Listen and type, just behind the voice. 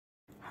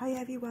Hi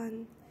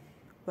everyone,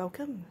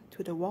 welcome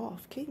to the War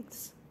of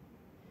Kings.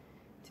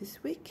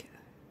 This week,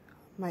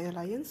 my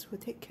alliance will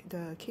take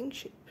the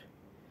Kingship.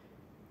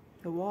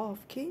 The War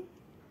of King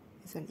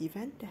is an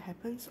event that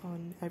happens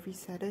on every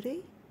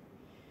Saturday,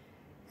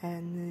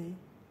 and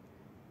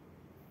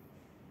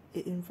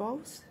it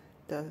involves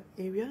the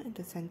area in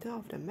the center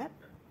of the map,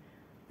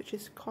 which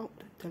is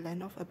called the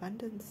Land of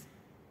Abundance.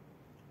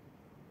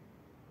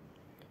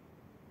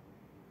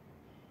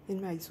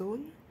 In my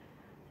zone,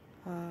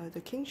 the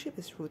kingship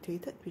is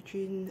rotated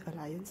between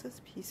alliances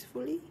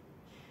peacefully,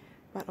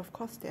 but of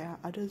course there are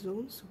other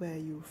zones where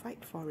you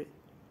fight for it.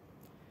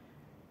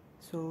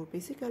 So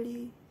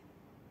basically,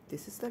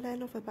 this is the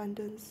Land of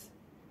Abundance,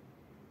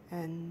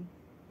 and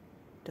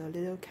the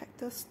little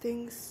cactus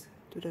things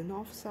to the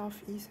north,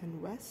 south, east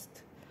and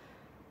west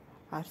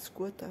are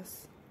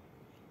squirters.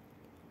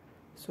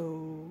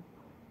 So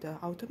the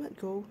ultimate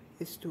goal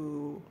is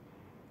to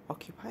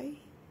occupy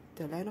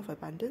the Land of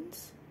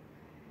Abundance.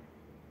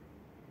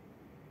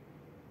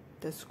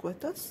 The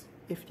squirters,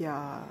 if they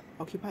are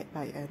occupied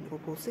by an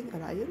opposing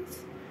alliance,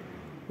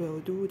 will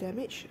do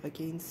damage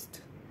against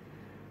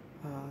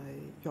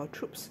your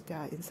troops that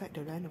are inside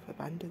the Land of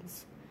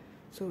Abundance.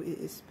 So it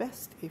is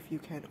best if you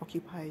can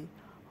occupy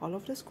all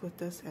of the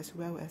squirters as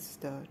well as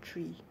the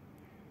tree.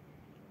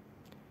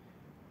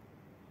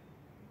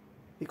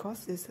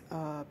 Because it's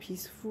a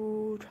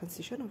peaceful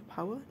transition of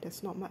power,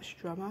 there's not much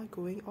drama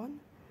going on.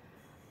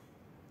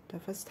 The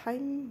first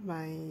time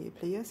my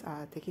players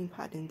are taking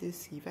part in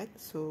this event,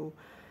 so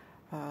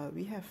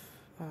we have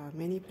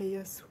many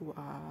players who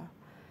are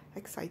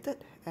excited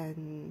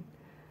and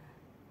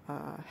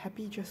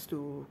happy just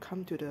to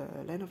come to the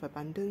Land of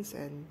Abundance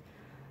and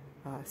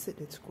sit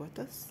in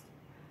squatters.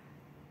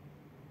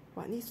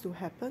 What needs to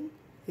happen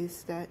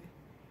is that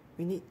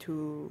we need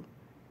to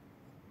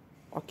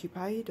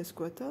occupy the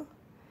squatter,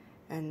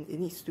 and it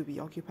needs to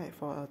be occupied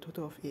for a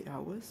total of 8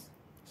 hours.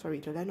 Sorry,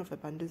 the Land of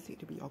Abundance needs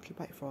to be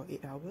occupied for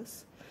 8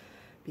 hours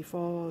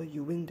before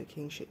you win the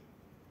kingship.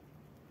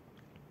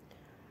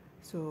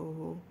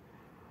 So,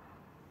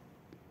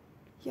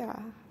 yeah,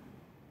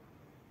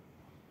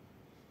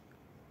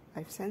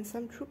 I've sent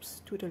some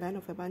troops to the Land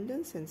of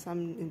Abundance and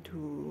some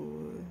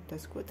into the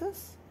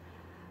squatters.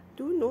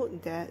 Do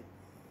note that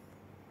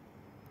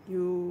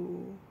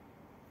you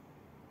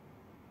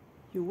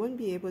won't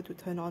be able to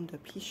turn on the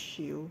peace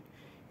shield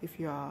if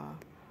you are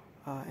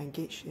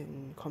engaged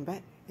in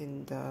combat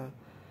in the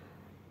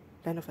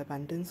Land of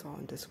Abundance or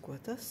on the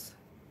squatters.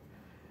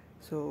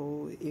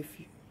 So if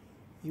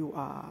you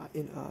are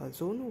in a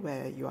zone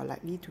where you are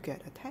likely to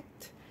get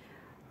attacked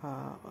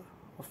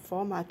of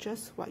 4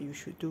 marches, what you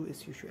should do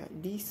is you should at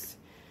least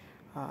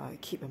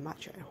keep a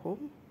march at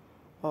home,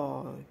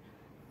 or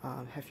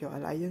have your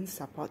alliance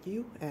support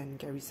you and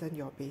garrison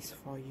your base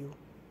for you.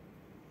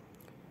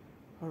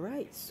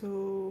 Alright,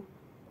 so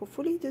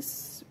hopefully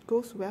this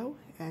goes well,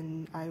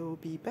 and I will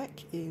be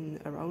back in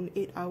around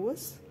 8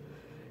 hours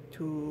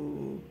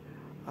to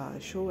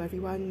show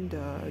everyone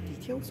the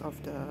details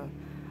of the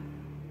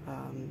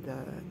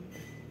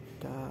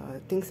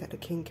things that the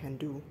king can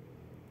do.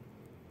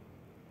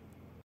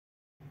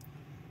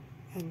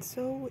 And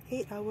so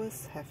 8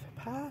 hours have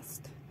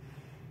passed,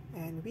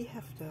 and we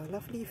have the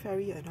lovely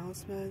fairy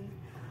announcement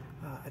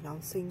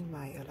announcing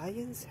my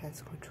alliance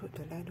has controlled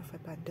the Land of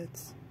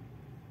Abundance.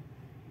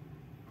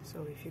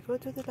 So if you go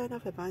to the Land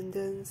of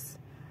Abundance,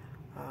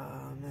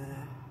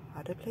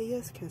 other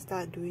players can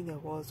start doing the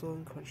war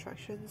zone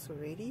constructions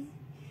already,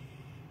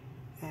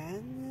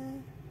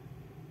 and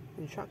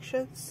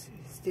instructions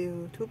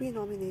still to be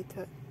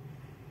nominated,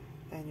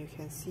 and you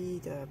can see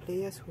the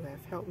players who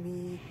have helped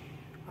me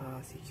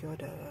secure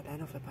the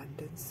Land of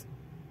Abundance.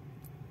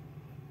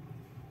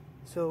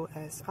 So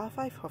as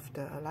R5 of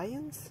the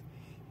alliance,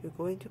 you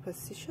go into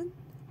position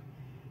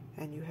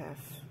and you have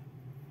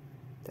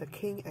the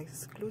king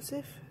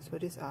exclusive. So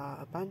these are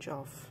a bunch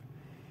of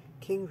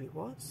king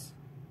rewards.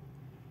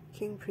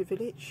 King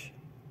privilege,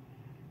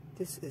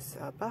 this is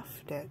a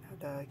buff that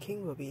the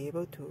king will be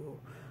able to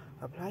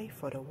apply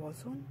for the war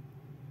zone.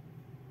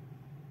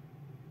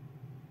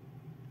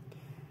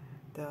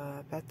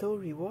 The battle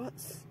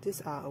rewards,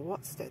 these are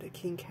awards that the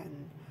king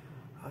can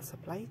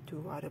supply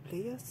to other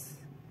players.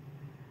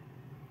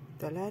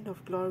 The Land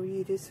of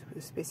Glory, this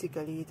is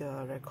basically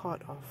the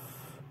record of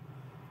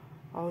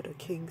all the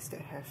kings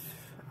that have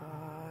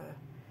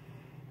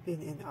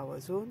been in our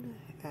zone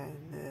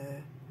and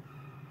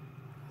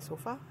so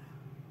far.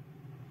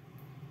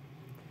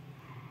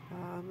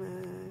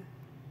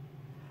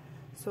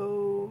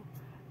 So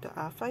the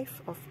R5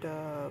 of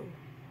the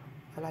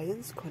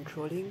alliance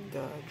controlling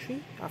the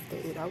tree after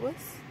 8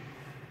 hours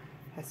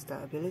has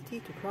the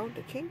ability to crown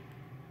the king.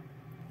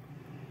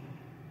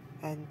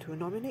 And to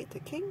nominate the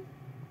king,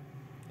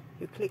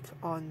 you click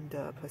on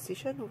the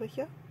position over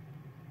here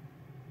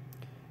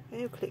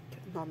and you click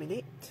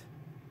nominate,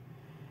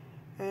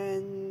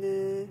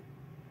 and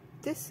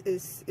this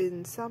is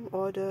in some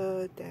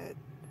order that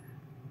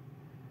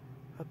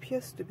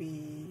appears to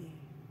be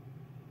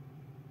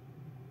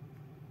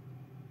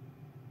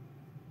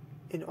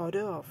in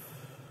order of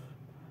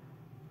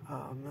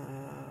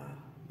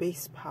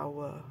base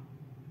power.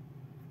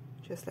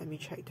 Just let me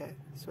check that.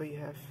 So you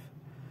have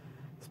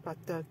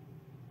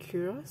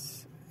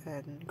Spartacus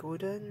and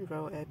Golden,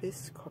 Royal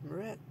Abyss,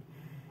 Comrade,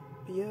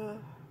 Beer,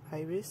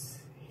 Iris,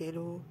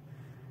 Halo,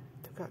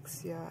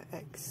 Togaxia,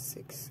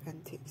 X6,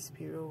 Antique,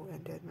 Spiro,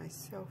 and then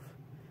myself.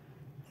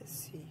 Let's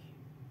see.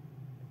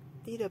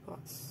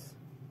 Leaderboards.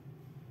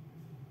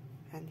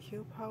 And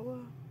heal power.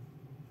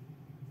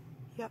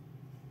 Yep.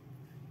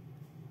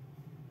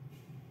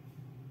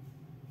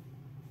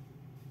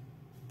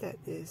 That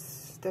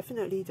is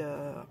definitely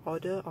the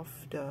order of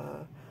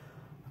the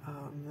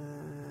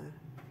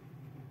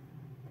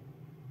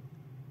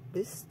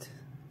list.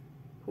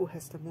 Who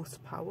has the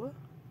most power?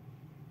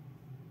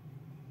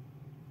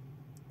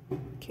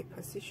 Okay,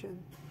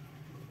 position.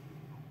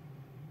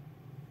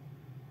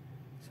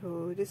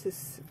 So this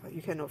is,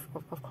 you can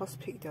of course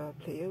pick the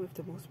player with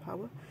the most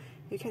power.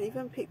 You can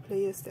even pick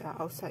players that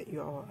are outside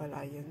your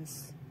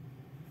alliance.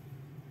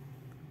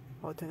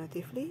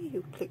 Alternatively,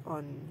 you click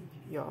on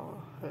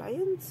your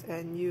alliance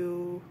and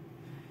you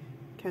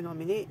can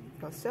nominate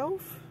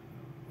yourself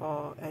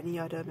or any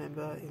other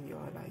member in your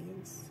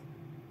alliance.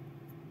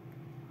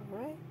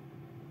 Alright.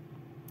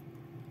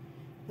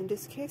 In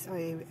this case,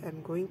 I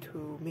am going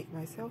to make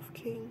myself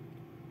king.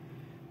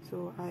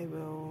 So I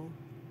will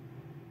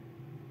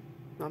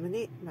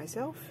nominate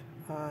myself.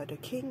 The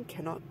king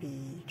cannot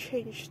be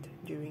changed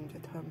during the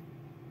term.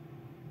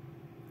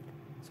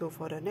 So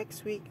for the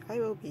next week, I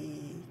will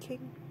be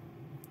king.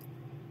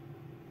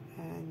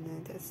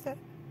 And that's that.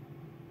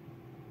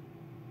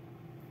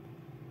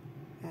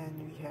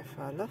 And we have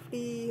a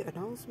lovely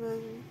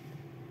announcement.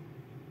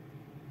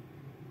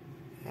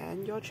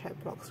 And your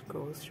chat box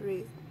goes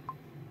red.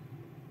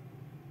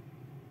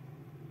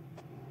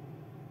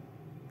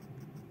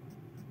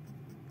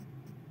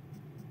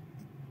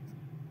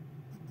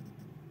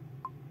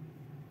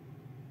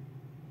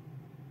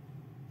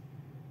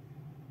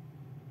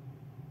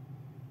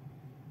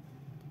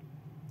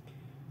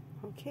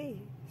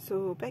 Okay,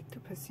 so back to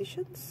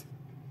positions.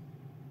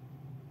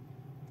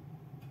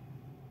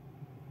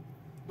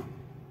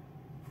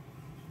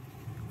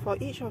 For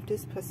each of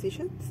these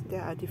positions,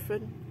 there are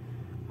different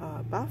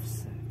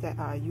buffs that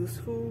are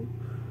useful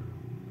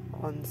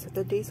on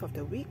certain days of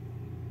the week,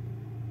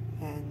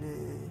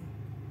 and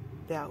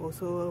there are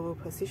also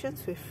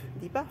positions with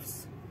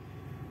debuffs.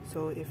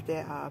 So if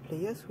there are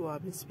players who are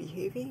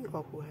misbehaving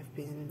or who have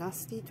been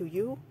nasty to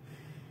you,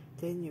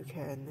 then you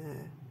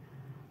can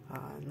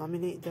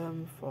nominate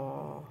them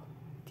for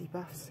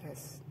debuffs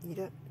as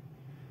needed.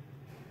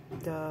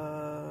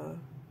 The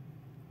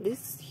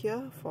list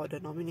here for the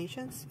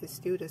nominations is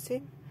still the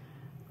same,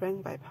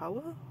 rank by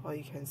power, or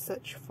you can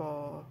search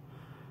for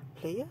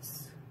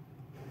players.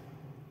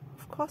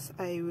 Of course,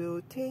 I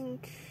will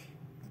think.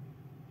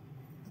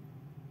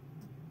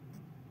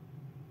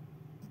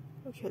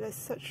 Okay, let's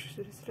search.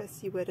 Let's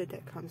see whether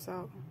that comes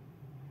out.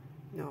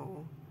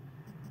 No.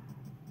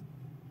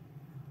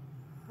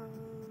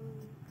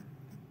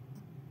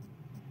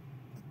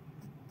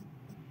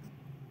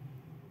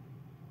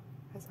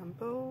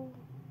 Example.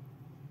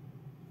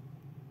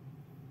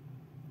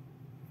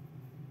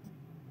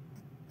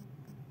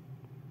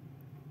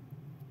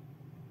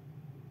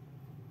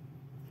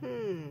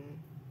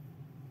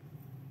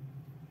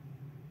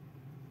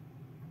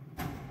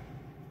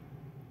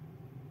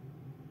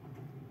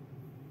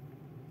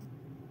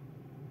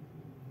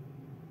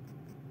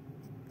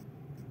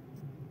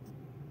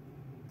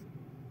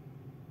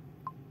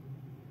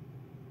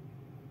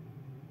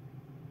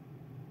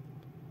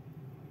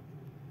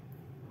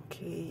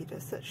 Okay, the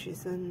search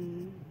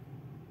isn't.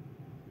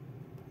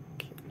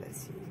 Okay, let's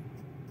see.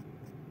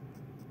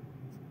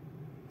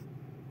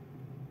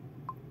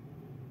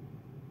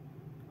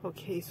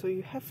 Okay, so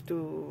you have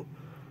to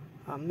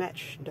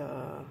match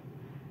the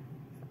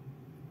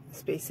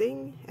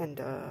spacing and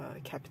the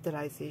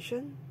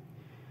capitalization,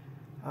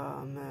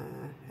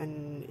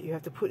 and you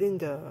have to put in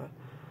the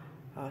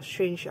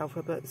strange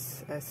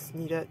alphabets as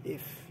needed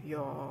if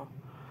your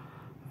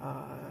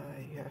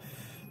you have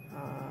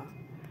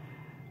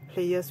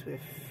players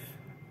with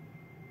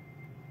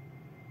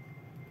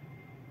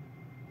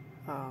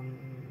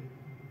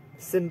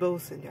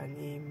symbols in their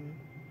name.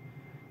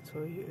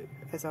 So,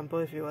 example,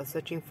 if you are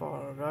searching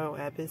for Royal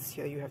Abyss,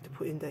 here you have to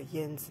put in the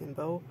yen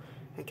symbol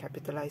and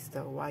capitalize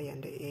the Y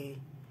and the A.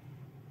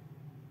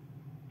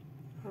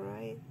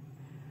 Alright.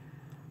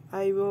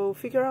 I will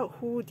figure out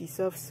who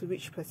deserves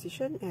which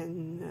position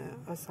and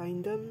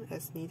assign them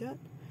as needed.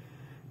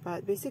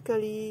 But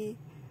basically,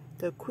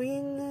 the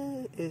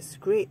Queen is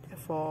great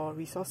for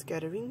resource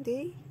gathering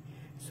day,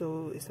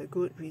 so it's a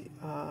good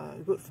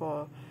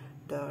for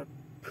the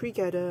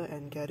pre-gather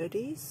and gather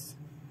days.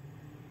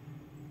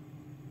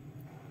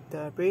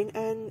 The Brain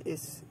Ant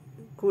is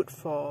good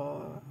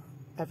for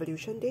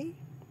evolution day,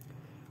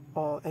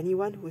 or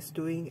anyone who is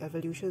doing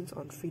evolutions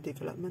on free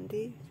development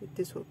day.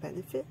 This will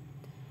benefit.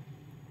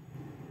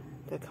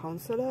 The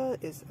Counselor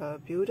is a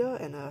builder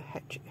and a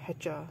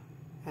hatcher,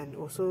 and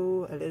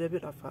also a little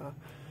bit of a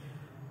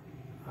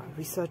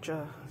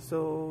researcher.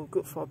 So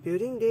good for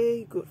building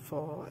day, good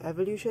for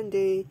evolution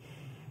day,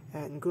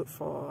 and good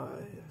for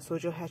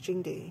soldier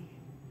hatching day.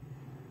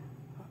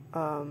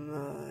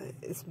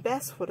 It's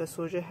best for the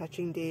soldier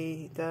hatching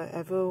day. The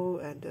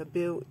evo and the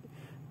build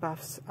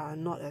buffs are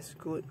not as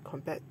good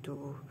compared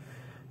to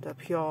the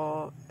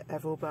pure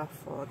evo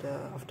buff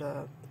of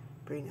the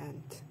brain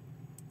ant.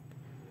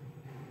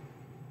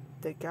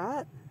 The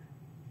guard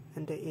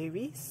and the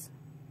Aries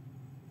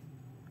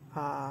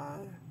are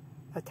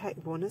attack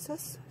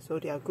bonuses, so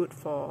they are good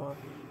for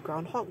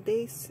groundhog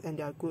days, and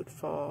they are good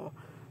for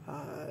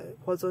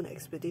war zone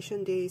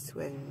expedition days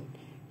when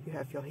you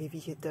have your heavy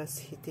hitters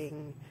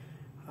hitting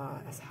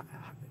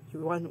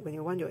when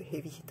you want your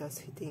heavy hitters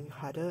hitting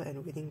harder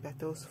and winning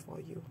battles for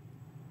you.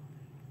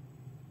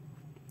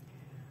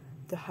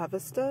 The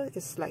harvester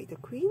is like the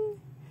queen.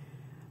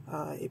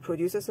 It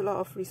produces a lot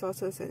of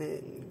resources and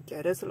it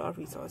gathers a lot of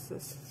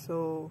resources.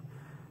 So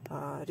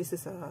this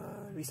is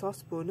a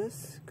resource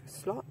bonus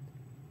slot,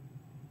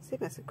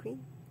 same as a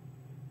queen.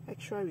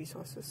 Extra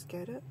resources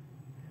gathered.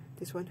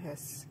 This one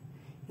has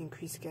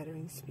increased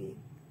gathering speed.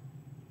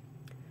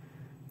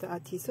 The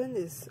artisan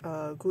is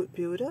a good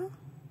builder,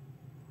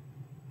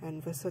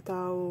 and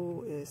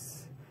versatile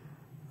is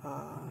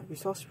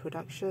resource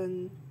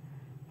production.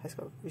 Has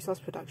got resource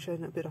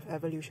production, a bit of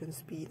evolution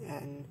speed,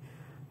 and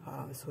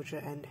soldier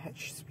and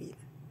hatch speed.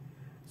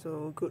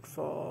 So good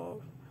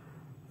for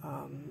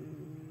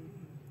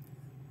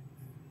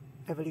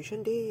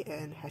evolution day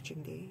and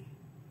hatching day.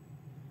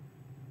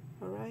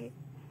 Alright,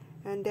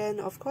 and then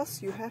of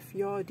course you have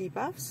your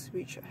debuffs,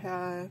 which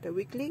are the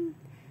weakling,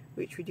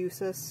 which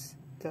reduces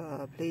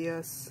the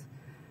player's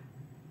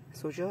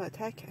soldier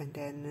attack, and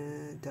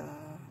then the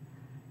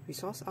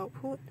resource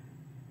output.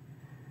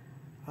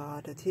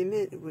 The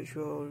timid, which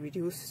will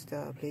reduce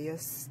the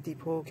player's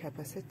depot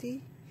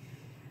capacity.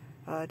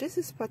 This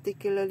is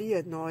particularly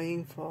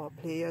annoying for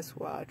players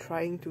who are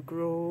trying to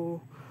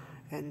grow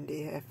and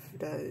they have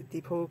the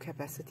depot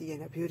capacity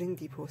and they're building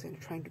depots and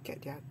trying to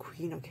get their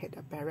queen or get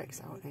their barracks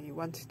out, and you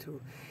want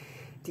to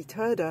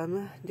deter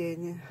them.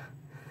 Then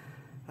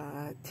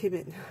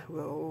timid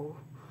will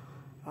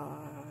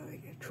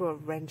throw a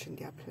wrench in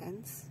their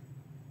plans.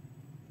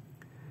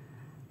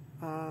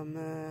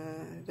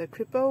 The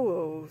cripple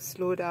will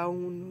slow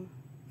down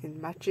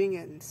in marching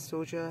and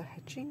soldier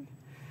hatching.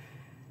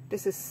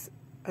 This is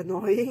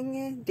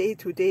annoying day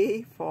to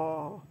day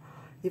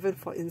even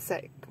for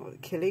insect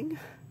killing.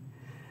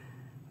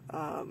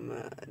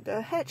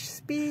 The hatch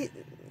speed,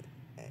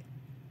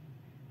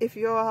 if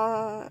you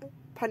are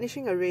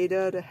punishing a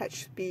raider, the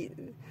hatch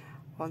speed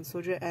on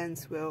soldier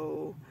ants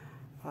will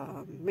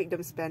make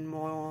them spend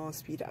more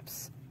speed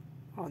ups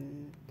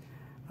on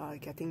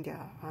getting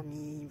their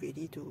army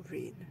ready to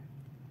raid.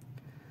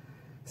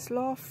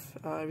 Sloth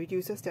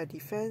reduces their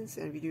defense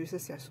and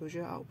reduces their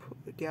soldier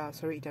output,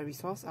 their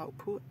resource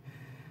output.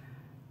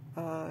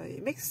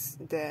 It makes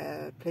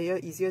the player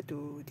easier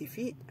to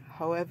defeat.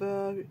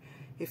 However,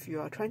 if you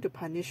are trying to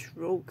punish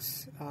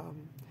rogues,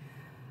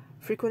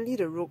 frequently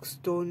the rogues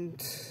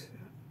don't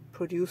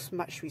produce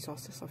much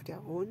resources of their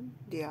own.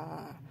 They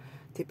are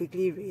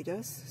typically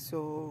raiders,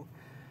 so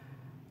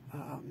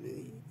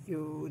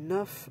you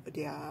nerf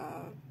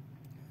their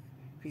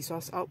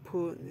resource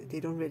output. They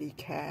don't really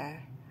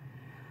care.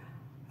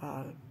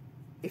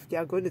 If they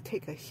are going to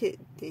take a hit,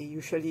 they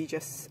usually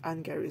just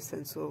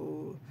ungarrison,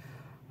 so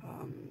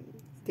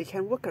they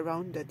can work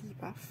around the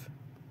debuff.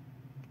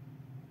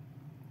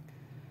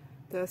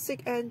 The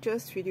sick ant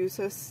just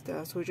reduces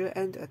the soldier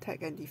ant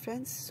attack and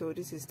defense, so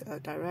this is the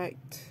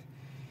direct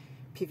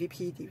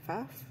PvP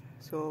debuff.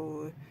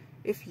 So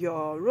if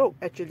your rogue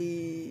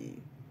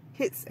actually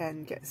hits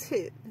and gets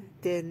hit,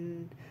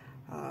 then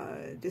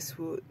this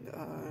would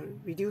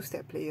reduce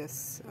that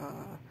player's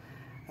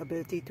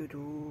ability to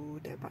do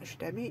that much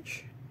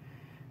damage.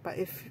 But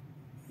if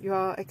you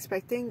are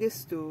expecting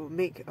this to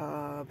make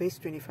base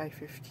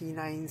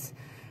 2559s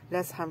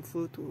less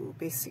harmful to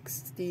base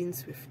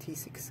 16s with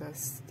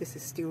T6s, this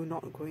is still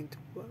not going to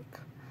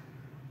work.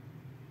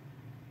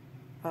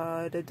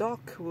 The dog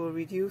will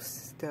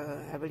reduce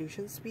the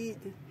evolution speed,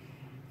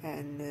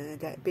 and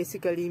that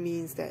basically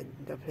means that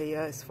the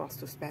player is forced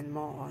to spend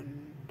more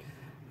on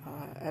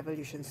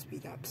evolution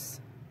speed ups.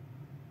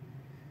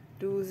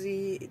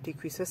 Doozy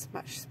decreases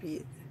march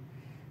speed.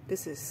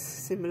 This is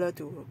similar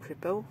to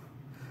cripple,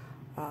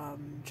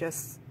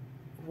 just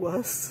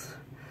worse.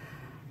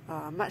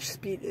 March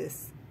speed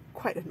is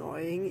quite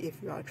annoying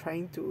if you are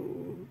trying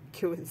to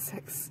kill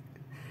insects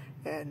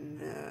and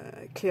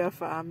clear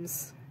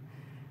farms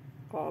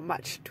or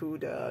march to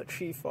the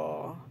tree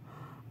for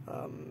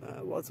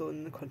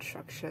warzone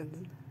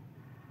construction.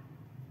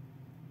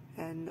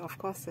 And of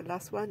course the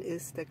last one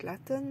is the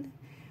glutton.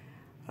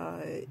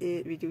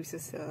 It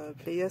reduces the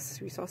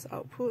player's resource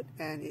output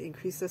and it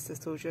increases the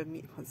soldier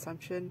meat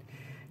consumption.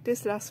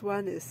 This last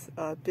one is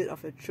a bit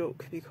of a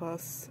joke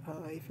because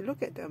if you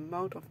look at the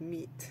amount of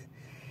meat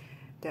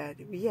that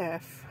we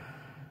have,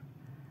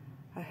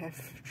 I have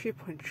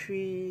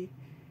 3.3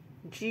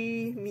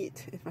 G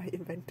meat in my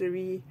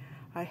inventory.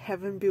 I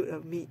haven't built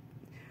a meat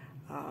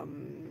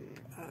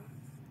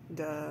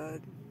the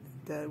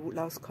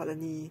Woodlouse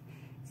colony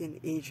in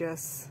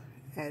ages,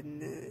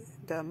 and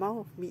the amount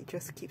of meat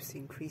just keeps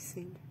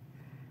increasing.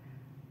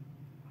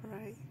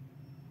 Alright,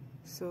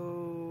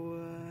 so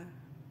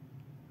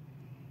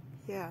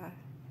yeah,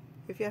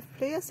 if you have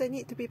players that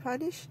need to be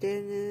punished,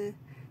 then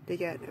they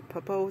get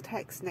purple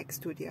text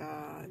next to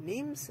their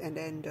names, and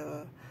then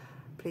the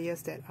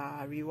players that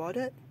are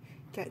rewarded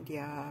get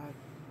their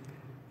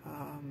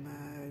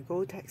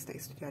gold text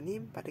next to their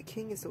name, but the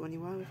king is the only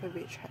one with a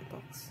red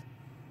checkbox.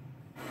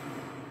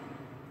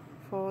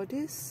 For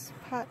this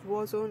part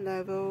Warzone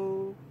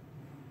level,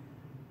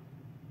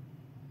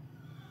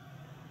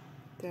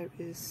 there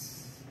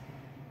is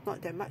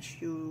not that much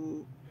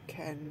you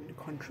can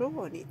control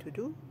or need to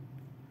do.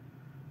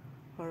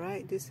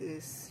 Alright, this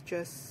is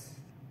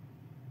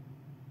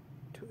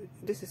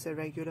a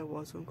regular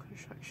Warzone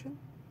construction.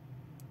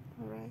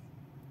 Alright.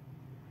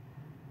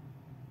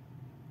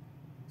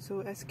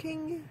 So as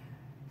king,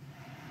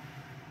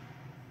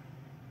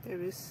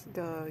 there is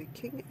the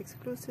king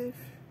exclusive,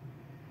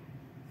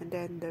 and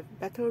then the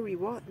battle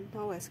reward.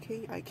 Now as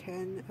king I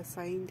can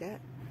assign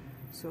that,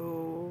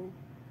 so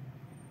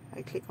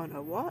I click on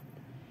award,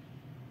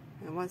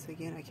 and once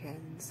again I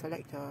can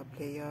select a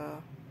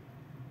player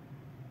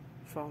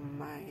from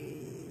my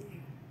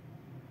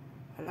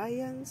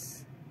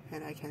alliance,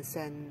 and I can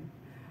send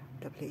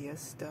the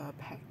players the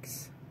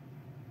packs.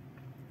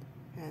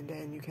 And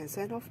then you can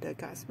send off the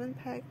guardsman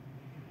pack,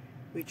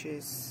 which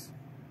is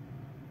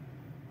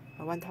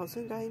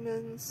 1000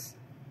 diamonds,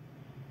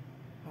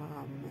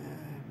 a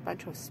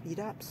bunch of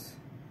speed ups,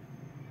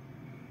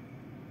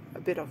 a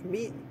bit of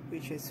meat,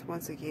 which is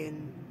once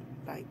again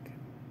like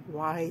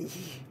why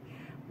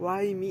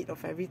meat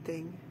of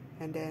everything,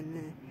 and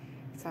then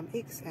some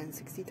eggs and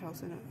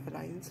 60,000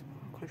 alliance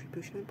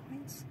contribution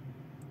points.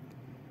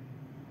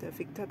 The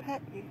Victor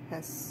pack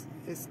is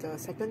the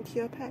second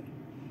tier pack.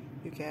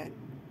 You get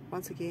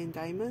once again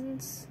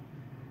diamonds,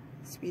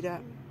 speed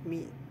up,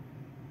 meat,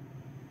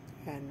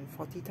 and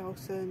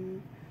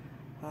 40,000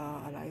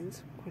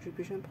 alliance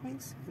contribution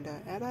points. And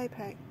the ally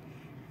pack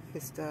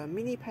is the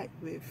mini pack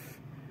with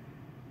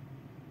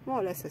more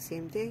or less the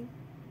same thing,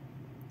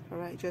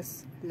 alright,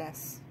 just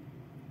less.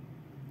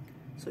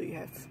 So you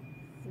have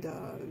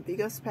the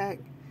biggest pack,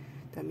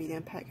 the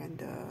medium pack, and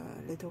the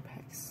little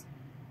packs.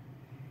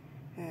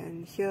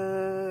 And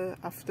here,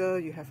 after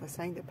you have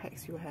assigned the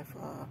packs, you have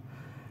a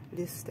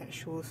list that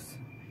shows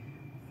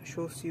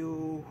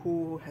you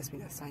who has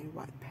been assigned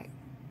what pack.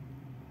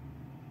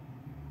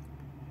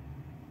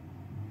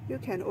 You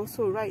can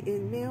also write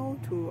in mail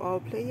to all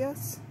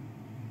players.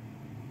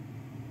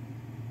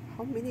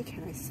 How many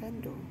can I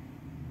send though?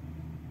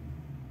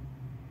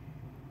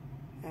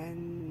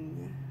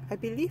 And I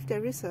believe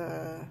there is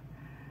a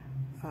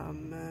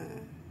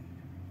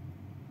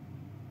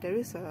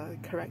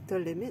character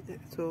limit,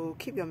 so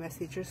keep your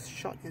messages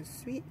short and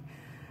sweet.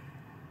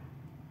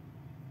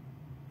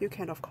 You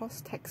can of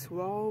course text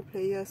raw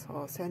players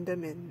or send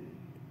them in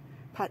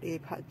part A,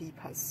 part B,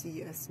 part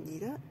C as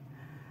needed.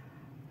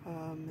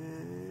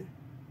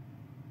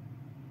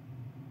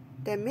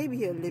 There may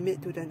be a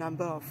limit to the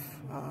number of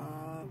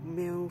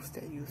mails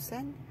that you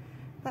send,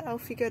 but I'll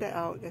figure that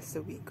out as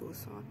the week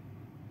goes on.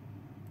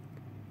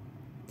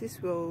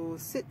 This will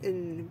sit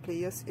in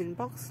players'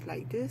 inbox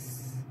like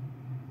this.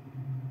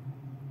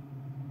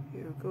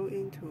 You go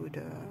into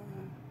the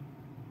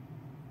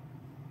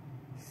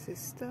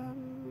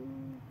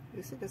system.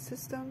 Is it the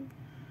system?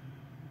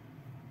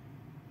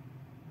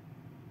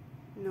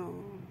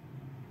 No.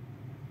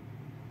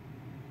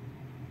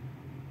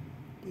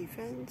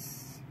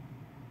 Events.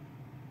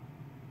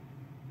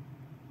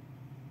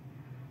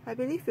 I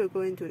believe you'll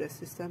go into the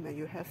system and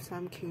you have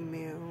some king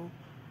mail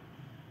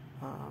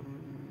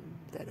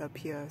that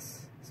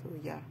appears. So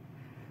yeah,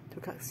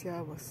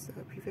 Tokaxia was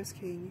the previous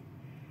king,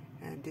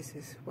 and this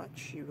is what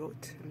she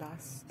wrote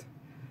last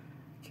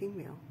king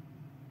mail.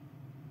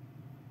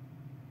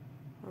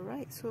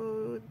 Alright,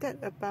 so that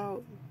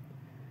about...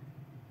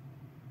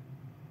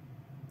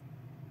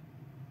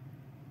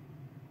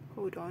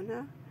 Hold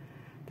on.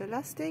 The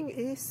last thing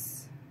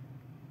is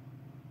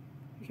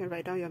you can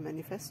write down your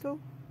manifesto,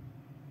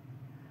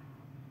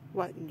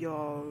 what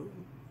your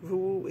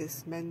rule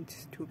is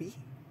meant to be.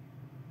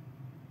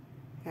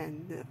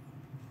 And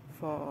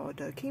for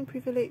the king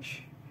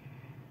privilege,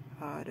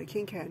 the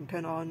king can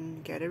turn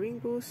on gathering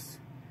boost,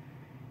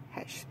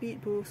 hatch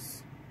speed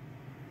boost,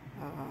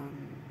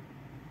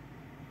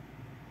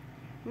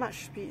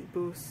 march speed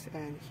boost,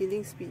 and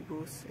healing speed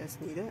boost as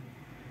needed.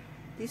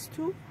 These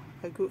two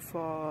are good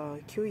for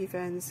queue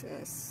events,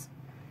 as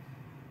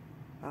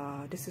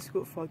this is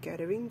good for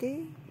gathering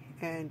day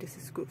and this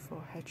is good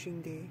for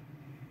hatching day.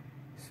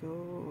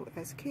 So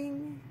as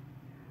king,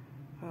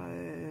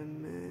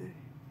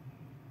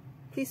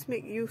 please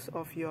make use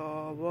of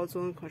your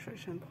Warzone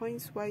construction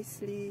points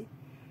wisely,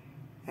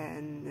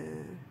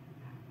 and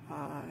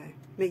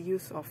make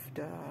use of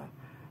the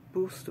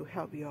boost to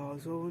help your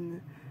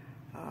zone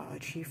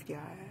achieve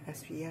their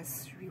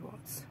SVS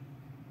rewards.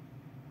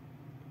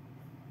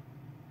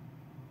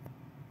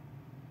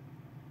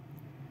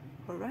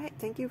 Alright,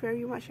 thank you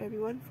very much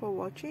everyone for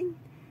watching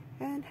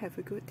and have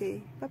a good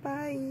day. Bye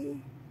bye.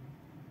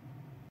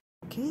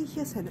 Okay,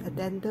 here's an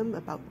addendum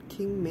about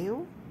King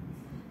Mail.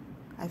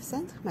 I've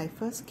sent my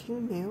first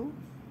King Mail,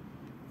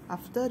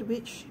 after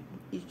which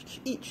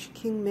each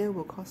King Mail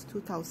will cost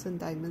 2,000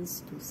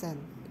 diamonds to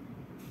send.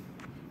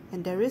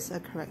 And there is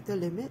a character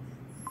limit,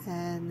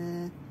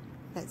 and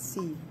let's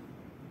see.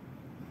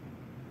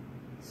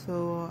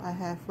 So I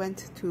have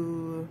went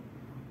to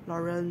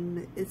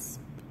Lorem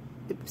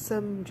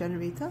Ipsum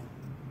generator,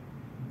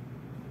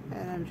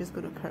 and I'm just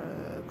going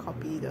to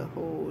copy the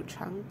whole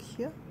chunk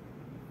here.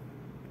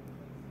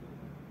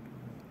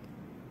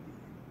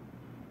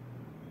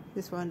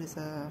 This one is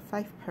a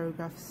 5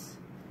 paragraphs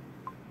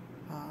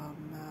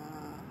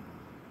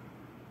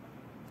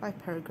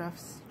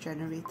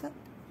generated.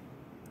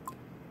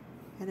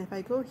 And if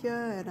I go here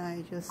and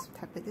I just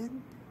tap it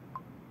in,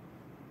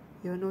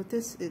 you'll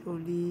notice it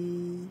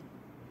only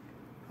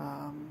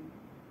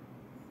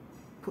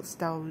puts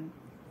down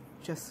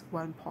just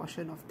one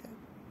portion of them.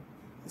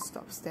 It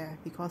stops there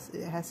because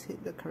it has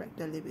hit the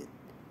character limit.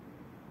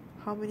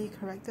 How many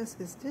characters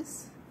is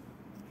this?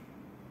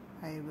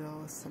 I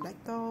will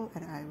select all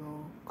and I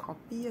will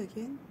copy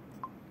again.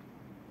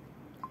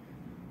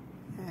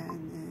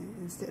 And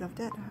instead of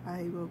that,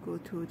 I will go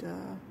to the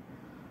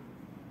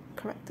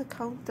character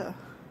counter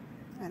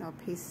and I'll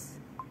paste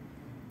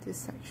this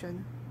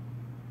section.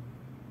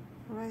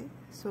 Alright,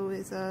 so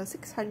it's a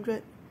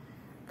 600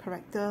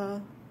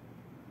 character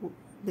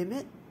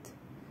limit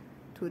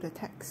to the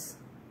text.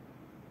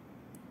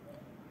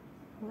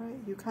 Alright,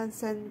 you can't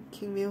send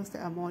King Mails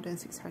that are more than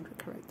 600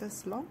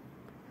 characters long.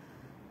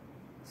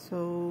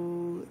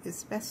 So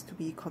it's best to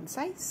be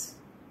concise.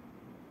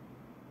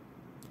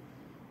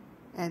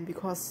 And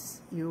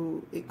because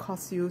it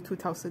costs you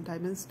 2,000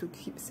 diamonds to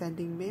keep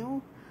sending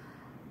mail,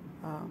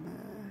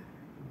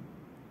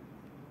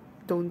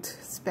 don't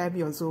spam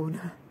your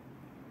zone.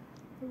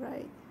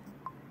 Right.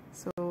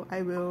 So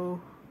I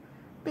will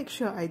make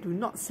sure I do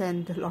not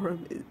send the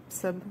Lorem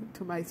Ipsum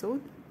to my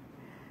zone.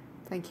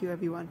 Thank you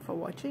everyone for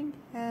watching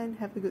and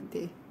have a good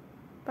day.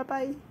 Bye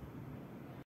bye.